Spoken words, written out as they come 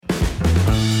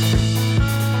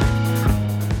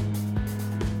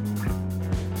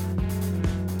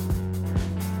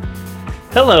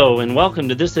Hello, and welcome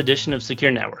to this edition of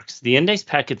Secure Networks, the Index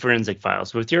Packet Forensic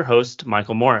Files, with your host,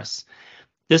 Michael Morris.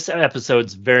 This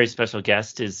episode's very special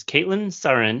guest is Caitlin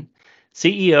Sarian,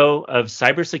 CEO of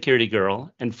Cybersecurity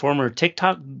Girl and former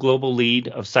TikTok Global Lead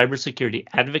of Cybersecurity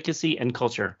Advocacy and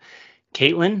Culture.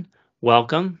 Caitlin,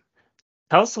 welcome.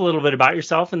 Tell us a little bit about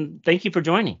yourself, and thank you for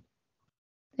joining.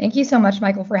 Thank you so much,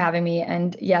 Michael, for having me.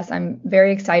 And yes, I'm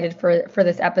very excited for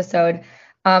this episode.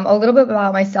 A little bit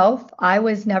about myself. I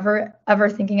was never ever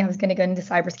thinking I was going to go into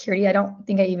cybersecurity. I don't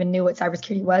think I even knew what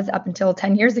cybersecurity was up until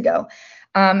 10 years ago.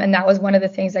 And that was one of the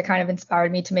things that kind of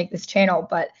inspired me to make this channel.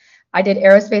 But I did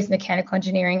aerospace mechanical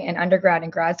engineering in undergrad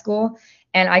and grad school.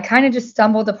 And I kind of just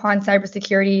stumbled upon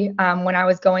cybersecurity when I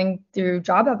was going through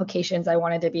job applications. I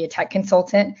wanted to be a tech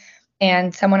consultant.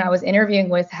 And someone I was interviewing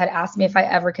with had asked me if I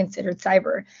ever considered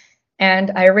cyber.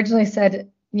 And I originally said,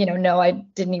 no, I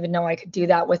didn't even know I could do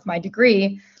that with my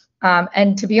degree.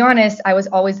 And to be honest, I was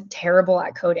always terrible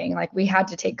at coding. Like we had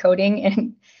to take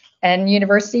coding in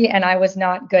university and I was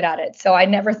not good at it. So I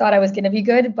never thought I was going to be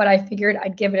good, but I figured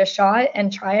I'd give it a shot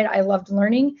and try it. I loved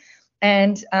learning.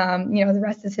 And, the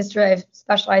rest is history. I've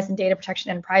specialized in data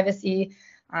protection and privacy.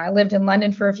 I lived in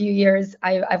London for a few years.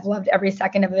 I've loved every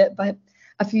second of it. But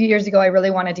a few years ago, I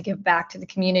really wanted to give back to the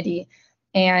community.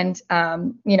 And,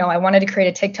 I wanted to create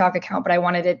a TikTok account, but I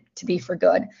wanted it to be for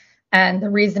good. And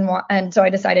so I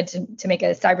decided to make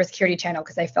a cybersecurity channel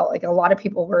because I felt like a lot of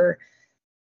people were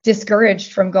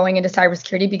discouraged from going into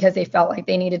cybersecurity because they felt like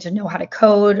they needed to know how to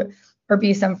code or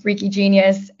be some freaky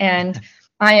genius. And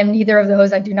I am neither of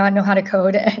those. I do not know how to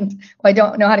code, and I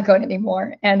don't know how to code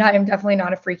anymore. And I am definitely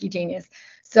not a freaky genius.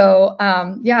 So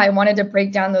I wanted to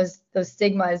break down those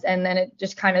stigmas, and then it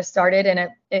just kind of started,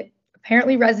 and it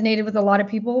apparently resonated with a lot of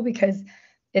people because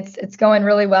it's going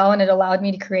really well, and it allowed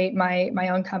me to create my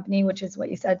own company, which is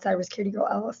what you said, Cybersecurity Girl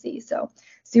LLC. So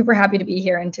super happy to be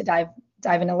here and to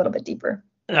dive in a little bit deeper.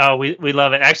 Oh, we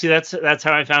love it. Actually, that's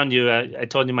how I found you. I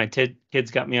told you my kids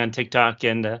got me on TikTok,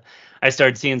 and I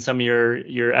started seeing some of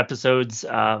your episodes.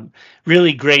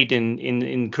 Really great in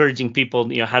encouraging people,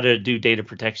 how to do data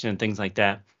protection and things like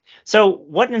that. So,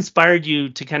 what inspired you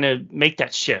to kind of make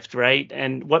that shift, right?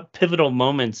 And what pivotal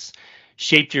moments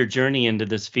shaped your journey into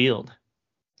this field?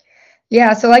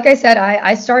 Yeah, so like I said,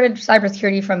 I started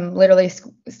cybersecurity from literally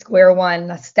square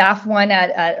one, staff one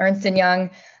at Ernst & Young.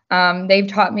 They've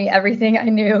taught me everything I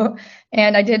knew.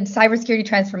 And I did cybersecurity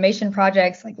transformation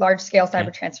projects, like large scale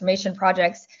cyber transformation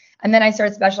projects. And then I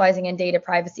started specializing in data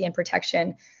privacy and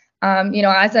protection.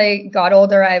 As I got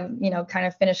older, I've, kind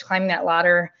of finished climbing that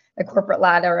ladder, the corporate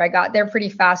ladder. I got there pretty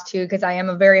fast too, because I am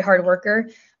a very hard worker.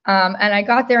 And I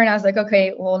got there and I was like,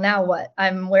 okay, well, now what?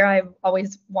 I'm where I've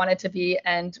always wanted to be.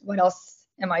 And what else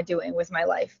am I doing with my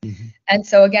life? Mm-hmm. And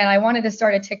so again, I wanted to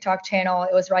start a TikTok channel.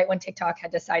 It was right when TikTok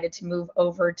had decided to move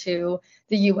over to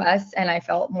the US, and I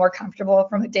felt more comfortable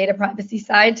from a data privacy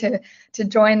side to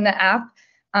join the app.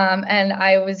 And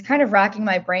I was kind of racking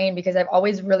my brain because I've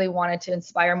always really wanted to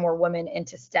inspire more women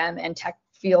into STEM and tech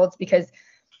fields because,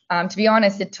 to be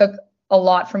honest, it took a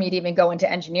lot for me to even go into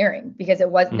engineering because it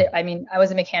wasn't, I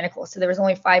was a mechanical, so there was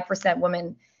only 5%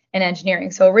 women in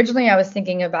engineering. So originally I was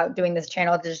thinking about doing this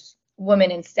channel just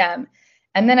women in STEM.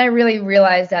 And then I really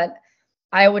realized that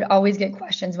I would always get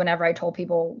questions whenever I told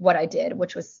people what I did,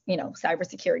 which was,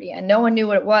 cybersecurity. And no one knew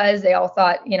what it was. They all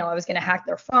thought, I was going to hack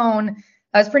their phone.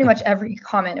 That was pretty much every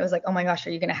comment. It was like, oh my gosh,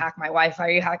 are you going to hack my Wi-Fi?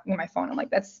 Are you hacking my phone? I'm like,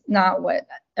 that's not what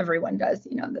everyone does.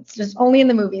 That's just only in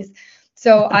the movies.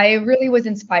 So I really was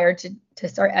inspired to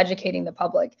start educating the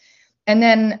public. And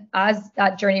then as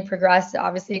that journey progressed,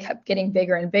 obviously it kept getting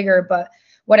bigger and bigger. But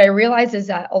what I realized is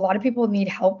that a lot of people need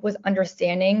help with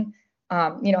understanding,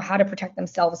 how to protect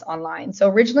themselves online. So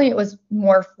originally it was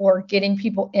more for getting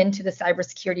people into the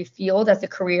cybersecurity field as a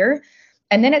career.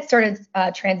 And then it started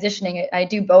transitioning. I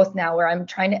do both now, where I'm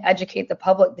trying to educate the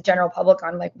public, the general public,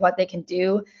 on like what they can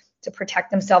do to protect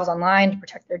themselves online, to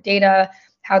protect their data,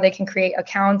 how they can create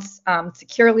accounts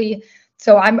securely.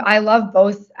 So I love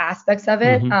both aspects of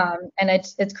it. Mm-hmm. And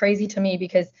it's crazy to me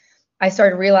because I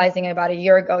started realizing about a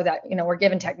year ago that, we're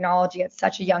given technology at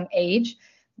such a young age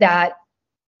that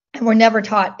and we're never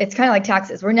taught. It's kind of like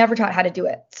taxes. We're never taught how to do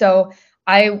it. So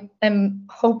I am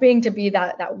hoping to be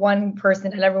that one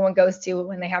person that everyone goes to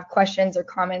when they have questions or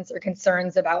comments or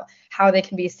concerns about how they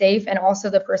can be safe, and also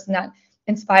the person that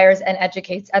inspires and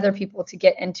educates other people to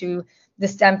get into the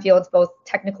STEM fields, both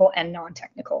technical and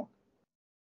non-technical.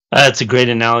 That's a great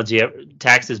analogy.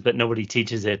 Taxes, but nobody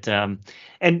teaches it.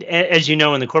 And as you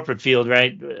know, in the corporate field,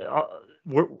 right,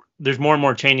 there's more and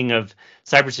more training of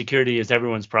cybersecurity is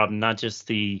everyone's problem, not just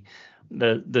the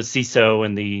CISO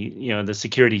and the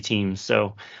security teams.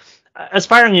 So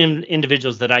Aspiring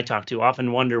individuals that I talk to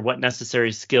often wonder what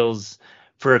necessary skills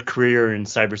for a career in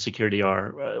cybersecurity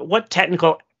are. What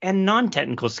technical and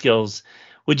non-technical skills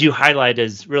would you highlight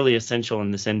as really essential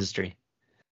in this industry?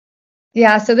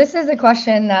 Yeah, so this is a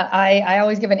question that I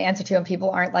always give an answer to, and people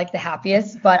aren't like the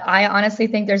happiest, but I honestly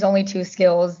think there's only two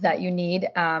skills that you need.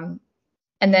 And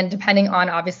then depending on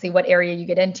obviously what area you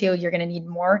get into, you're going to need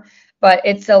more. But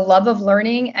it's a love of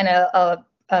learning and a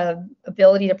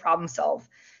ability to problem solve.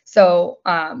 So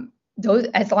those,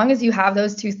 as long as you have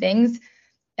those two things,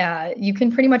 you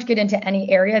can pretty much get into any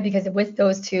area, because with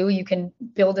those two, you can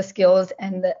build the skills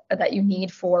and that you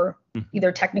need for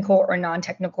either technical or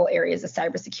non-technical areas of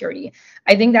cybersecurity.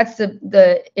 I think that's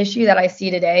the issue that I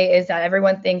see today, is that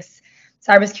everyone thinks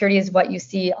cybersecurity is what you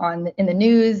see in the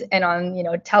news and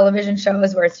on television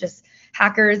shows, where it's just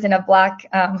hackers in a black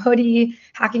hoodie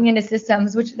hacking into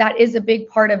systems, which that is a big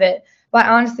part of it. But I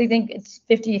honestly think it's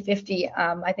 50-50.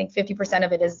 I think 50%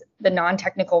 of it is the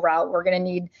non-technical route. We're going to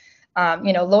need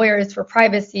lawyers for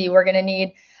privacy. We're going to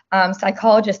need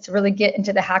psychologists to really get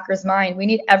into the hacker's mind. We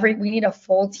need a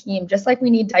full team, just like we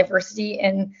need diversity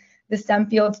in the STEM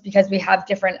fields, because we have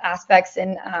different aspects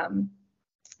and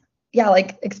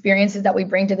like experiences that we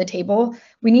bring to the table.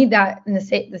 We need that in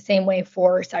the same way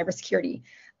for cybersecurity.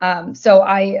 So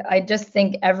I just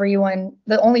think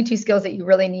the only two skills that you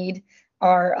really need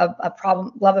are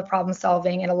love of problem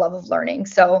solving and a love of learning.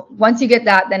 So once you get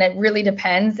that, then it really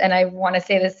depends. And I want to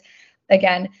say this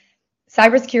again,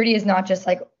 cybersecurity is not just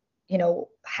like,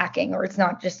 hacking, or it's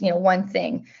not just, one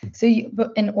thing. So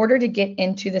but in order to get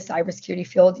into the cybersecurity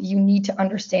field, you need to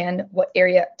understand what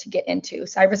area to get into.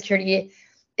 Cybersecurity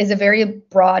is a very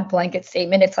broad blanket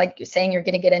statement. It's like you're saying you're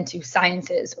going to get into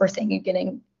sciences, or saying you're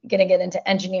going to get into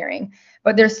engineering.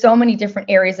 But there's so many different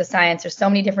areas of science. There's so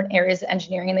many different areas of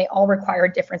engineering, and they all require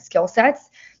different skill sets.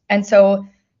 And so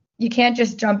you can't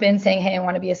just jump in saying, hey, I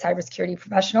want to be a cybersecurity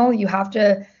professional. You have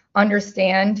to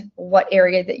understand what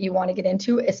area that you want to get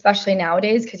into, especially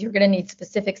nowadays, because you're going to need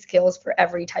specific skills for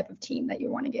every type of team that you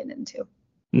want to get into.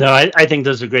 No, I think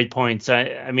those are great points.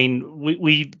 I mean,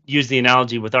 we use the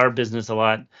analogy with our business a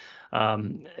lot,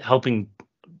 helping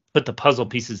put the puzzle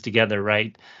pieces together,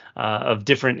 right, of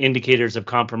different indicators of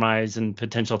compromise and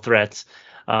potential threats.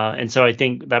 And so I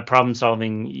think that problem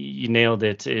solving, you nailed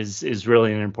it, is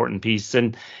really an important piece.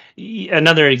 And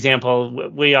another example,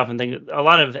 we often think a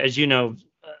lot of, as you know,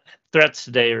 threats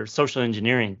today are social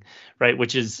engineering, right,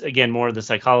 which is, again, more of the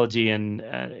psychology and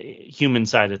human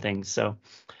side of things. So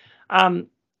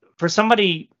for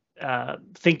somebody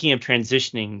thinking of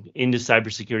transitioning into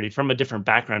cybersecurity from a different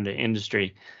background to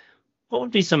industry, what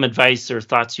would be some advice or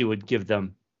thoughts you would give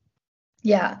them?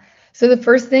 Yeah. So the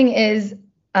first thing is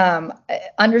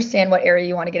understand what area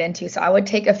you want to get into. So I would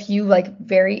take a few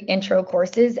very intro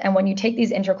courses. And when you take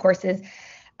these intro courses,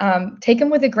 take them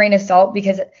with a grain of salt,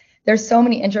 because there's so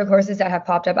many intro courses that have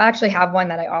popped up. I actually have one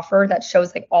that I offer that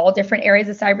shows all different areas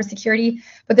of cybersecurity,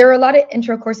 but there are a lot of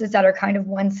intro courses that are kind of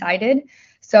one-sided.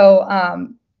 So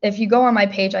if you go on my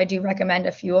page, I do recommend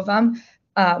a few of them,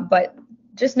 but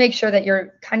just make sure that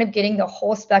you're kind of getting the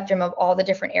whole spectrum of all the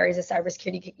different areas of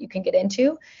cybersecurity you can get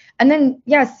into. And then,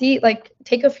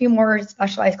 take a few more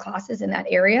specialized classes in that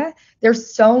area.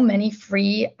 There's so many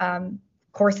free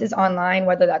courses online,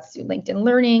 whether that's through LinkedIn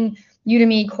Learning,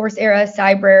 Udemy, Coursera,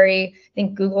 Cybrary. I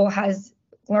think Google has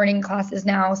learning classes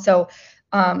now. So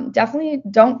definitely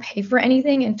don't pay for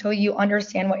anything until you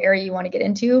understand what area you want to get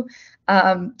into,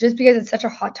 just because it's such a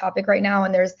hot topic right now,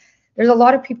 and there's a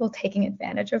lot of people taking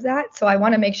advantage of that. So I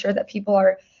want to make sure that people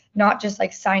are not just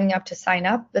signing up to sign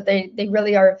up, but they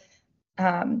really are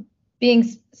being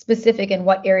specific in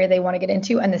what area they want to get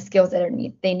into and the skills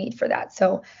that they need for that.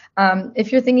 So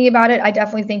if you're thinking about it, I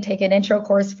definitely think take an intro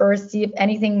course first, see if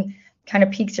anything kind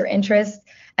of piques your interest,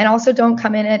 and also don't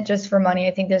come in it just for money.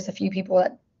 I think there's a few people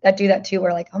that do that too,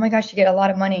 where oh my gosh, you get a lot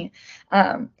of money.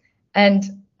 And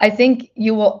I think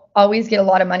you will always get a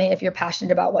lot of money if you're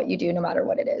passionate about what you do, no matter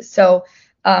what it is. So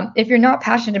if you're not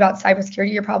passionate about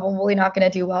cybersecurity, you're probably not going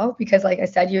to do well, because like I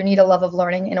said, you need a love of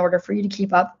learning in order for you to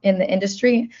keep up in the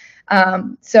industry.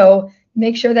 So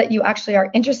make sure that you actually are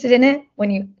interested in it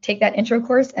when you take that intro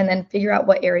course, and then figure out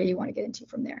what area you want to get into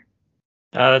from there.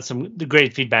 That's some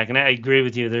great feedback. And I agree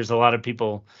with you. There's a lot of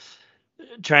people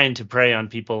trying to prey on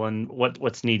people and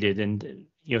what's needed, and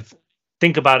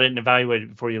think about it and evaluate it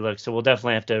before you look. So we'll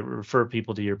definitely have to refer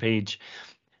people to your page.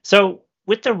 So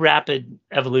with the rapid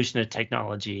evolution of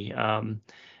technology,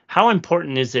 how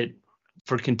important is it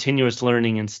for continuous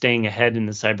learning and staying ahead in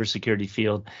the cybersecurity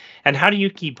field? And how do you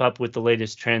keep up with the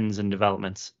latest trends and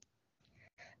developments?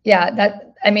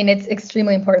 It's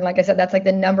extremely important. Like I said, that's like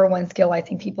the number one skill I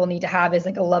think people need to have is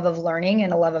like a love of learning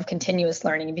and a love of continuous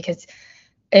learning. Because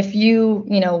if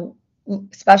you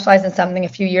specialize in something a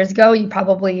few years ago, you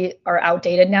probably are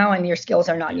outdated now and your skills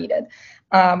are not needed.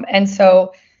 And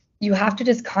so you have to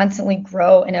just constantly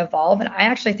grow and evolve. And I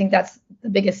actually think that's the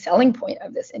biggest selling point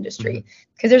of this industry,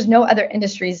 because there's no other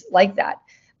industries like that.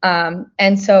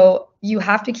 And so you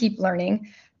have to keep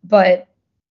learning. But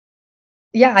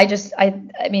yeah,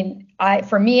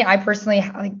 for me, I personally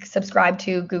like subscribe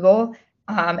to Google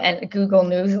and Google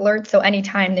News alerts. So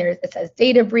anytime it says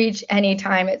data breach,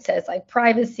 anytime it says like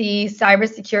privacy,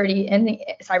 cybersecurity, and the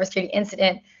cybersecurity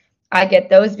incident, I get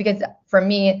those, because for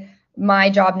me, my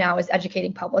job now is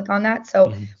educating public on that.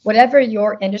 So whatever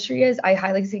your industry is, I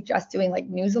highly suggest doing like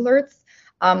news alerts.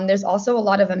 There's also a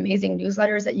lot of amazing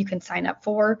newsletters that you can sign up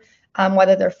for,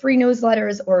 whether they're free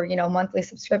newsletters or monthly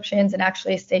subscriptions. And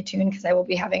actually stay tuned, because I will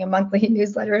be having a monthly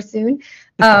newsletter soon.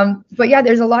 But yeah,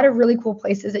 there's a lot of really cool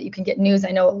places that you can get news.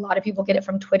 I know a lot of people get it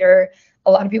from Twitter,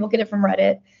 a lot of people get it from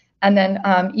Reddit, and then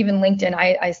even LinkedIn.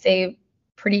 I stay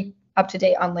pretty up to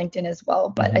date on LinkedIn as well.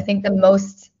 But I think the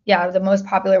most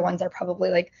popular ones are probably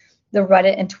like the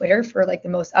Reddit and Twitter for like the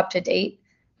most up to date,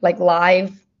 like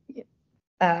live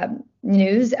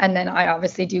news. And then I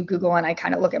obviously do Google, and I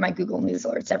kind of look at my Google News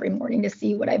alerts every morning to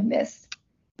see what I've missed.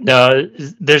 No,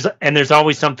 there's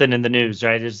always something in the news,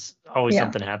 right? There's always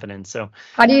something happening. So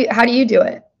how do you do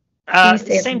it?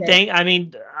 Same thing. I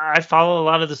mean, I follow a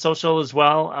lot of the social as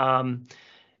well.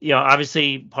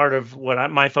 Obviously part of what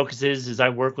my focus is I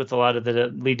work with a lot of the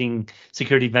leading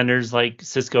security vendors like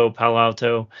Cisco, Palo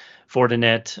Alto,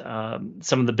 Fortinet,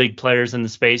 some of the big players in the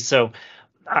space. So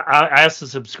I also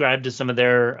subscribe to some of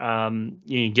their,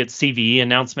 you get CVE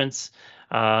announcements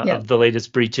of the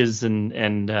latest breaches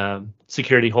and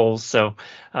security holes. So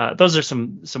those are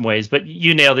some ways. But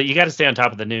you nailed it. You got to stay on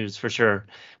top of the news for sure,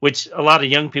 which a lot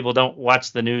of young people don't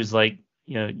watch the news like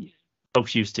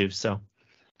folks used to. So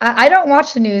I don't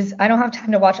watch the news. I don't have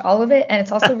time to watch all of it, and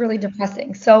it's also really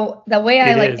depressing. So the way I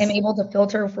am able to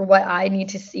filter for what I need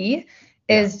to see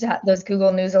is those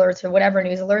Google News alerts or whatever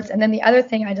news alerts. And then the other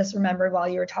thing I just remembered while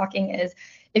you were talking is,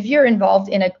 if you're involved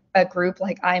in a group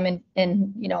like I'm in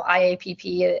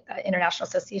IAPP, International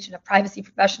Association of Privacy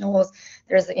Professionals,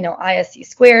 there's ISC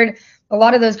squared. A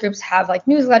lot of those groups have like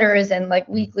newsletters and like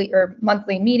weekly or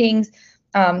monthly meetings.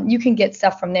 You can get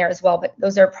stuff from there as well, but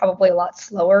those are probably a lot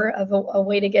slower of a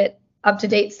way to get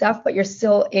up-to-date stuff, but you're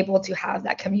still able to have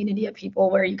that community of people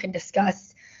where you can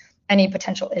discuss any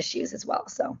potential issues as well.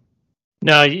 So.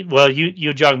 No, well,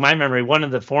 you jog my memory. One of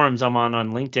the forums I'm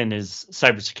on LinkedIn is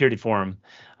Cybersecurity Forum.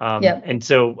 And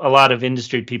so a lot of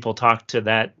industry people talk to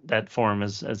that forum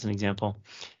as an example.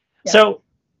 Yep. So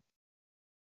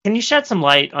can you shed some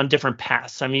light on different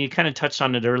paths? I mean, you kind of touched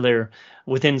on it earlier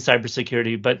within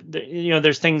cybersecurity, but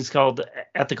there's things called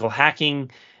ethical hacking,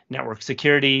 network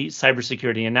security,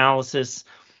 cybersecurity analysis.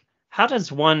 How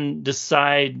does one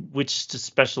decide which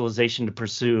specialization to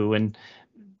pursue? And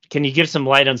can you give some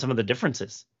light on some of the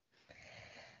differences?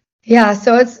 Yeah,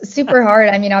 so it's super hard.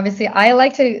 I mean, obviously, I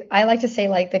like to say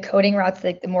like the coding route's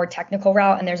like the more technical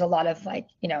route, and there's a lot of like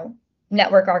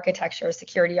network architecture,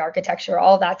 security architecture,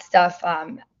 all that stuff.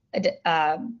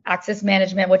 Access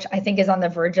management, which I think is on the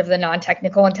verge of the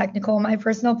non-technical and technical, in my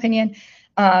personal opinion.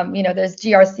 There's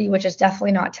GRC, which is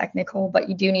definitely not technical, but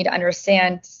you do need to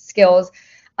understand skills.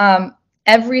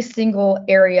 Every single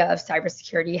area of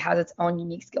cybersecurity has its own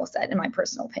unique skill set, in my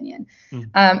personal opinion.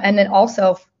 And then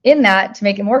also in that, to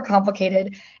make it more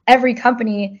complicated, every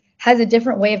company has a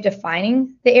different way of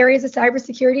defining the areas of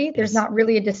cybersecurity. There's not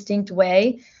really a distinct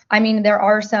way. I mean, there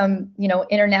are some,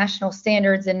 international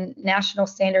standards and national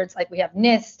standards, like we have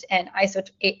NIST and ISO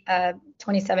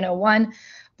 27001,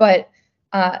 but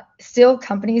still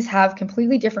companies have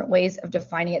completely different ways of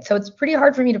defining it. So it's pretty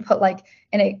hard for me to put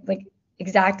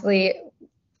exactly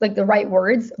the right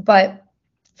words, but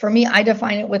for me, I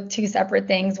define it with two separate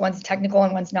things. One's technical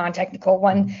and one's non-technical.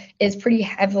 One is pretty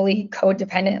heavily code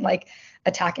dependent, like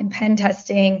attack and pen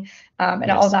testing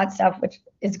and all that stuff, which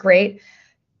is great.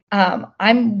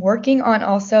 I'm working on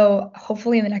also,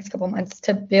 hopefully in the next couple of months,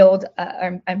 to build,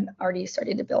 I'm already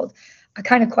starting to build a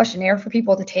kind of questionnaire for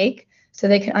people to take, so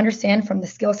they can understand from the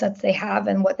skill sets they have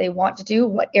and what they want to do,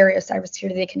 what area of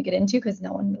cybersecurity they can get into, because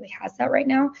no one really has that right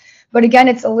now. But again,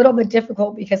 it's a little bit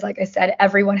difficult because, like I said,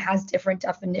 everyone has different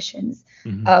definitions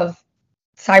of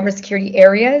cybersecurity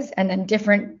areas and then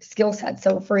different skill sets.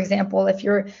 So for example, if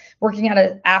you're working at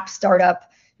an app startup,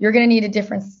 you're going to need a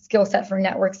different skill set for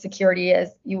network security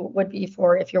as you would be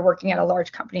for if you're working at a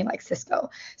large company like Cisco.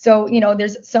 So,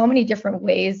 there's so many different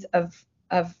ways of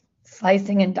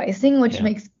slicing and dicing, which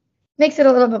makes makes it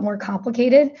a little bit more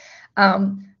complicated.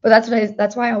 But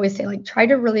that's why I always say, like, try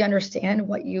to really understand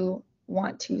what you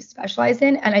want to specialize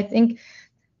in. And I think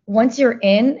once you're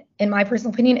in my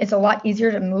personal opinion, it's a lot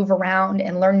easier to move around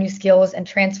and learn new skills and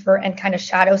transfer and kind of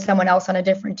shadow someone else on a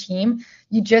different team.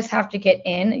 You just have to get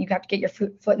in, you have to get your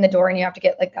foot in the door, and you have to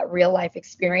get like that real life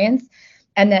experience.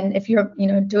 And then if you're,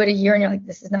 do it a year and you're like,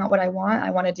 this is not what I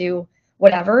want to do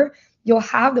whatever, you'll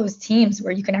have those teams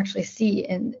where you can actually see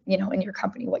in your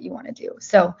company what you want to do.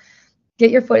 So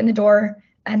get your foot in the door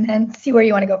and then see where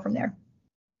you want to go from there.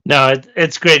 No,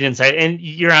 it's great insight. And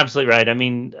you're absolutely right. I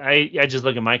mean, I just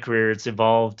look at my career, it's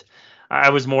evolved. I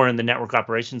was more in the network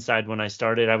operations side when I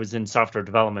started. I was in software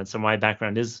development, so my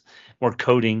background is more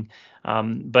coding.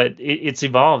 But it's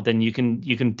evolved, and you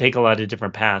can take a lot of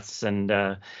different paths and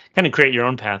kind of create your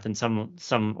own path in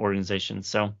some organizations.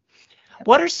 So,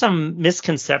 what are some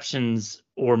misconceptions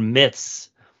or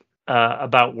myths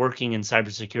about working in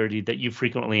cybersecurity that you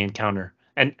frequently encounter,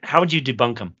 and how would you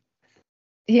debunk them?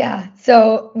 Yeah.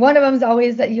 So one of them is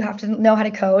always that you have to know how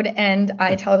to code. And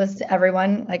I tell this to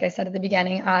everyone. Like I said at the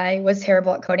beginning, I was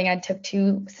terrible at coding. I took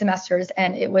 2 semesters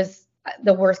and it was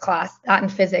the worst class, that in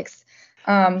physics,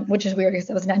 which is weird because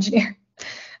I was an engineer.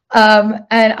 And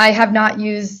I have not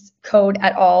used code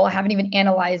at all. I haven't even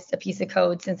analyzed a piece of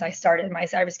code since I started my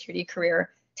cybersecurity career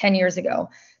 10 years ago.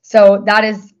 So that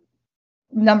is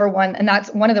number one. And that's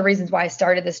one of the reasons why I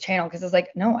started this channel, because it's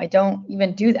like, no, I don't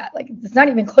even do that. Like, it's not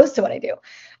even close to what I do.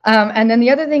 And then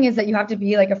the other thing is that you have to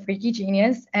be like a freaky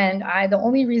genius. And the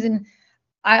only reason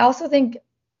I also think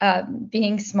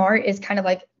being smart is kind of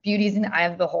like beauty's in the eye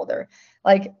of the beholder.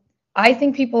 Like, I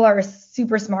think people are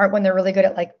super smart when they're really good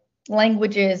at like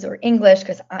languages or English,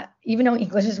 because even though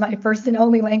English is my first and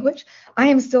only language, I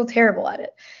am still terrible at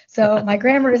it. So my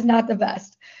grammar is not the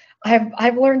best.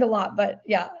 I've learned a lot, but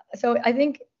yeah. So I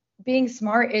think being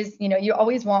smart is, you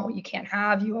always want what you can't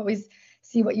have. You always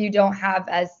see what you don't have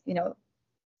as, the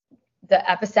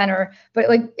epicenter. But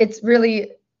like, it's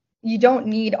really, you don't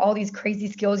need all these crazy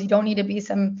skills. You don't need to be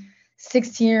some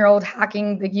 16-year-old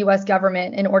hacking the US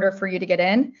government in order for you to get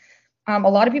in. A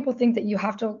lot of people think that you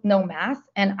have to know math,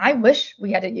 and I wish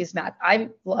we had to use math. I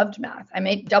loved math.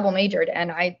 I double majored,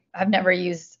 and I've never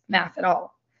used math at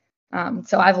all.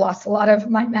 So I've lost a lot of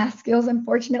my math skills,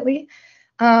 unfortunately.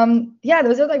 Yeah,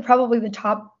 those are like probably the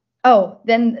top. Oh,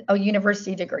 then a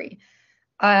university degree.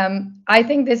 I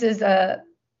think this is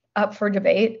up for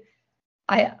debate.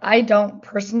 I don't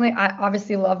personally, I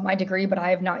obviously love my degree, but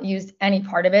I have not used any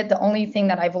part of it. The only thing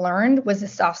that I've learned was the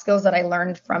soft skills that I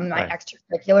learned from my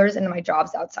extracurriculars and my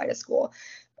jobs outside of school.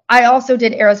 I also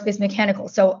did aerospace mechanical.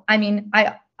 So, I mean,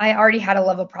 I already had a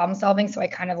love of problem solving. So I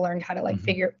kind of learned how to like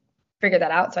figure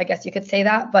that out. So I guess you could say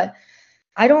that, but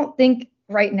I don't think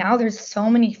right now there's so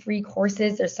many free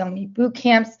courses. There's so many boot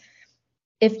camps.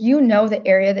 If you know the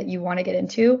area that you want to get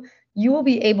into, you will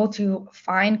be able to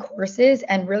find courses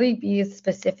and really be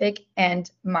specific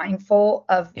and mindful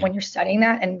of when you're studying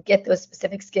that and get those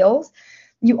specific skills.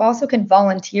 You also can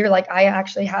volunteer. Like, I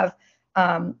actually have,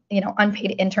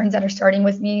 unpaid interns that are starting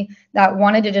with me that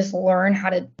wanted to just learn how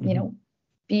to,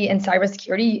 be in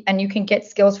cybersecurity, and you can get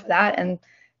skills for that and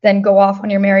then go off on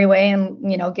your merry way and,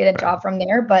 get a job from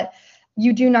there. But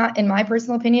you do not, in my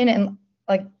personal opinion, and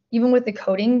like even with the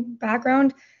coding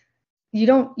background,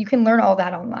 you can learn all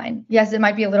that online. Yes, it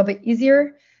might be a little bit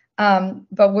easier,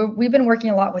 but we've been working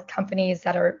a lot with companies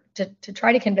that are to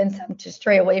try to convince them to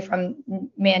stray away from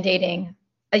mandating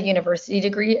a university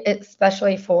degree,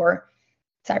 especially for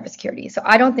cybersecurity. So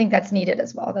I don't think that's needed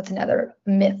as well. That's another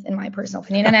myth in my personal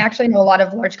opinion. And I actually know a lot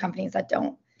of large companies that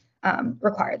don't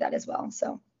require that as well.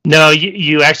 So no,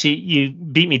 you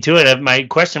beat me to it. My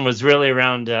question was really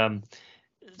around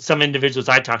some individuals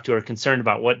I talk to are concerned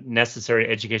about what necessary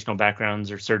educational backgrounds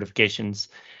or certifications.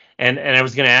 And I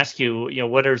was going to ask you,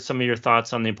 what are some of your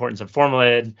thoughts on the importance of formal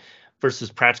ed versus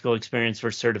practical experience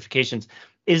for certifications?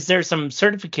 Is there some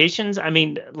certifications? I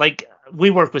mean, like,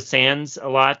 we work with SANS a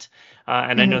lot,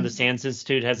 and I know the SANS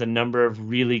Institute has a number of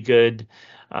really good,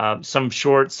 some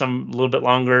short, some a little bit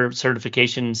longer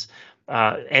certifications.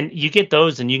 And you get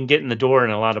those and you can get in the door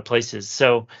in a lot of places.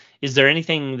 So is there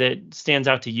anything that stands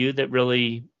out to you that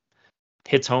really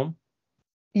hits home?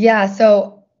 Yeah.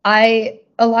 So a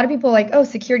lot of people are like, oh,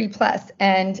 Security Plus.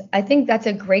 And I think that's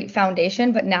a great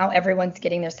foundation, but now everyone's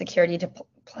getting their Security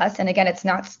Plus. And again, it's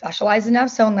not specialized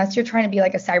enough. So unless you're trying to be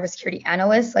like a cybersecurity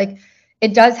analyst, like,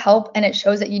 it does help and it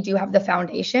shows that you do have the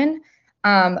foundation.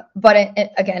 But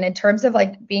again, in terms of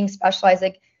like being specialized,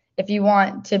 like, if you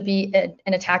want to be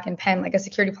an attack and pen, like a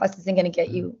Security Plus isn't going to get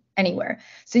you anywhere.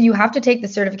 So you have to take the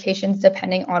certifications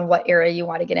depending on what area you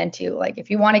want to get into. Like if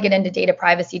you want to get into data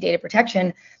privacy, data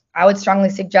protection, I would strongly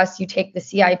suggest you take the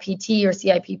CIPT or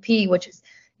CIPP, which is,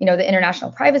 the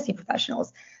International Privacy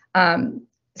Professionals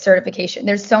certification.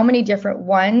 There's so many different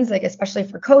ones, like especially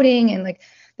for coding, and like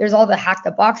there's all the hack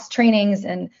the box trainings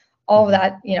and all of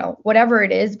that, whatever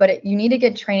it is, but you need to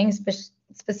get training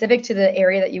specific to the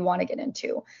area that you want to get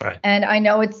into. Right. And I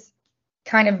know it's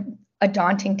kind of a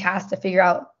daunting task to figure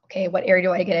out, okay, what area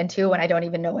do I get into when I don't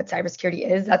even know what cybersecurity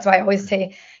is? That's why I always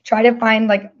say, try to find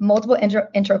like multiple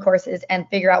intro courses and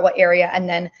figure out what area, and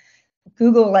then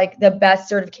Google like the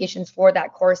best certifications for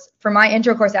that course. For my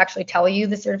intro course, I actually tell you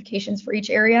the certifications for each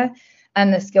area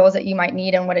and the skills that you might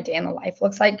need and what a day in the life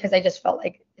looks like, because I just felt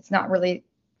like it's not really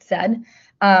said.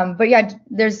 But yeah,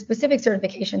 there's specific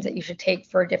certifications that you should take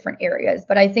for different areas.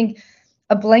 But I think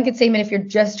a blanket statement, if you're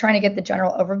just trying to get the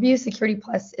general overview, Security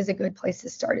Plus is a good place to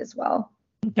start as well.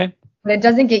 Okay. But it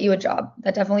doesn't get you a job.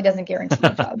 That definitely doesn't guarantee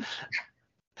a job.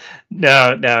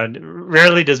 No.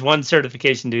 Rarely does one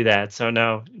certification do that. So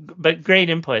no, but great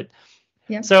input.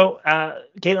 Yeah. So,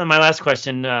 Caitlin, my last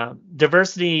question: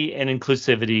 diversity and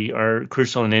inclusivity are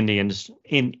crucial in any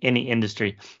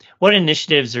industry. What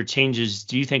initiatives or changes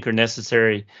do you think are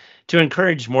necessary to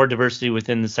encourage more diversity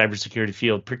within the cybersecurity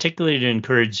field, particularly to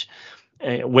encourage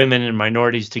women and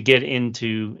minorities to get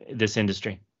into this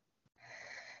industry?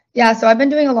 Yeah, so I've been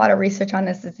doing a lot of research on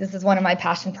this. This is one of my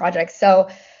passion projects. So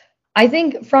I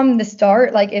think from the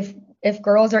start, like if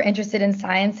girls are interested in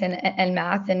science and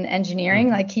math and engineering,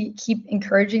 like keep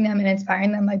encouraging them and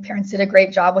inspiring them. My parents did a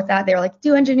great job with that. They were like,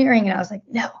 do engineering. And I was like,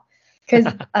 no,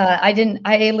 because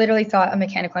I literally thought a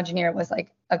mechanical engineer was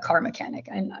like a car mechanic.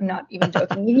 And I'm not even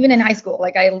joking. Even in high school,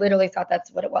 like I literally thought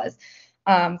that's what it was.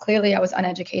 Clearly I was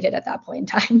uneducated at that point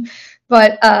in time.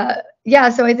 But yeah,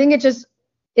 so I think it just,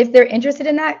 if they're interested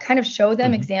in that, kind of show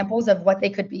them examples of what they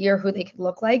could be or who they could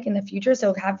look like in the future.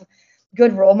 So have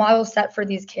good role models set for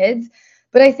these kids.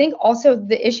 But I think also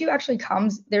the issue actually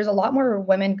comes, there's a lot more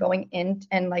women going in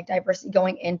and like diversity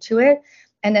going into it.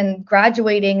 And then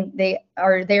graduating, they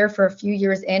are there for a few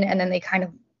years in, and then they kind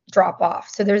of drop off.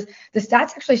 So the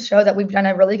stats actually show that we've done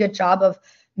a really good job of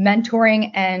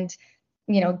mentoring and,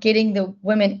 getting the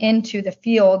women into the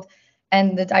field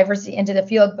and the diversity into the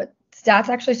field. But stats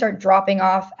actually start dropping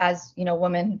off as,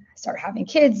 women start having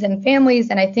kids and families.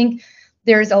 And I think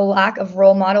there's a lack of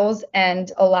role models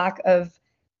and a lack of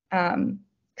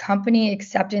company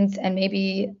acceptance and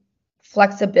maybe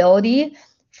flexibility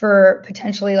for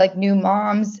potentially like new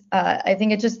moms. I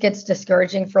think it just gets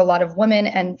discouraging for a lot of women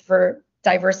and for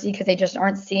diversity, because they just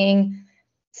aren't seeing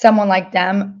someone like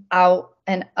them out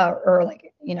and or like,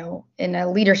 in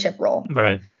a leadership role.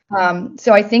 Right.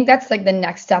 So I think that's like the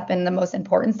next step, and the most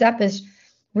important step is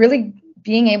really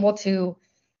being able to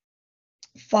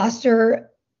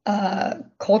foster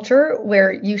culture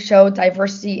where you show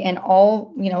diversity in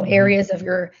all, areas of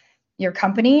your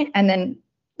company. And then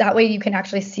that way you can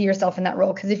actually see yourself in that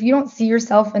role. Because if you don't see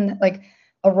yourself in like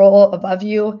a role above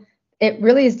you, it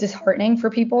really is disheartening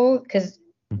for people, because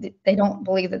they don't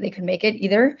believe that they could make it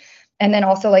either. And then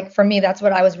also, like for me, that's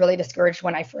what I was really discouraged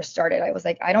when I first started. I was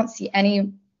like, I don't see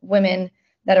any women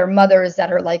that are mothers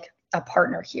that are like a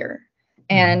partner here.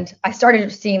 And I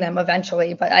started seeing them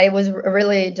eventually, but I was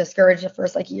really discouraged the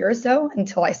first like year or so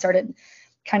until I started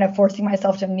kind of forcing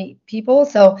myself to meet people.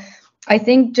 So I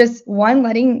think just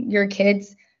letting your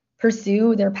kids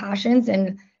pursue their passions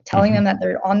and telling them that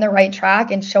they're on the right track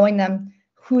and showing them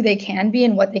who they can be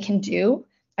and what they can do.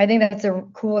 I think that's the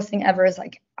coolest thing ever. Is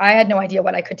like, I had no idea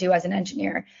what I could do as an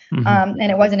engineer. And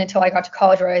it wasn't until I got to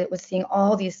college where I was seeing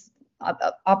all these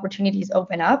opportunities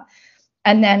open up.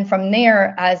 And then from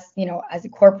there, as a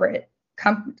corporate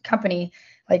company,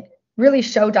 like really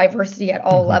show diversity at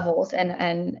all levels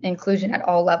and inclusion at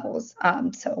all levels.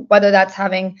 So whether that's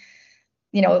having,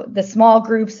 the small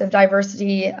groups of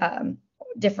diversity,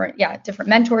 different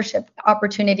mentorship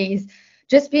opportunities,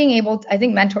 just being able to, I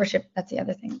think mentorship, that's the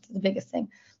other thing. It's the biggest thing.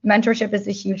 Mentorship is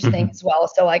a huge thing as well.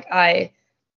 So like I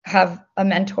have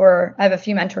a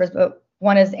few mentors, but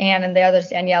one is Anne and the other is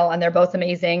Danielle, and they're both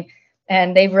amazing.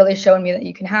 And they've really shown me that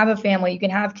you can have a family, you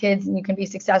can have kids, and you can be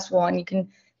successful, and you can,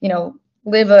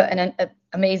 live an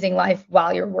amazing life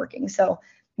while you're working. So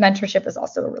mentorship is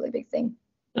also a really big thing.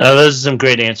 Those are some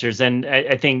great answers. And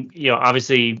I think,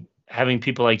 obviously having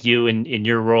people like you in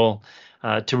your role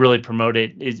to really promote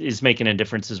it is making a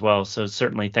difference as well. So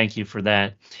certainly thank you for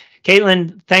that.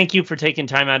 Caitlin, thank you for taking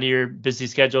time out of your busy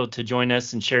schedule to join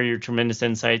us and share your tremendous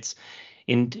insights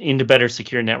into better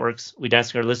secure networks. We'd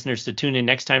ask our listeners to tune in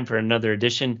next time for another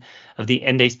edition of the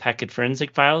Endace Packet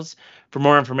Forensic Files. For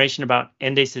more information about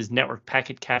Endace's network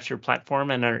packet capture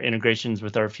platform and our integrations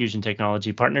with our Fusion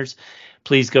technology partners,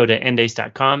 please go to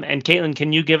endace.com. And Caitlin,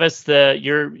 can you give us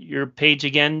your page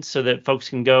again so that folks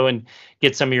can go and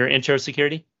get some of your intro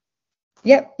security?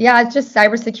 Yep. Yeah, it's just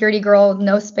Cybersecurity Girl,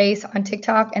 no space on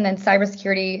TikTok, and then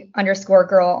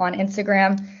Cybersecurity_Girl on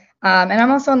Instagram. And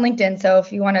I'm also on LinkedIn. So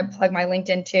if you want to plug my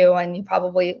LinkedIn too, and you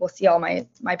probably will see all my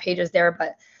pages there.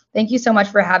 But thank you so much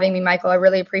for having me, Michael. I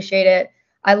really appreciate it.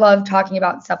 I love talking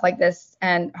about stuff like this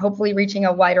and hopefully reaching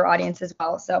a wider audience as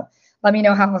well. So let me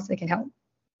know how else I can help.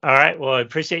 All right. Well, I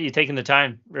appreciate you taking the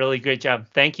time. Really great job.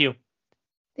 Thank you.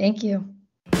 Thank you.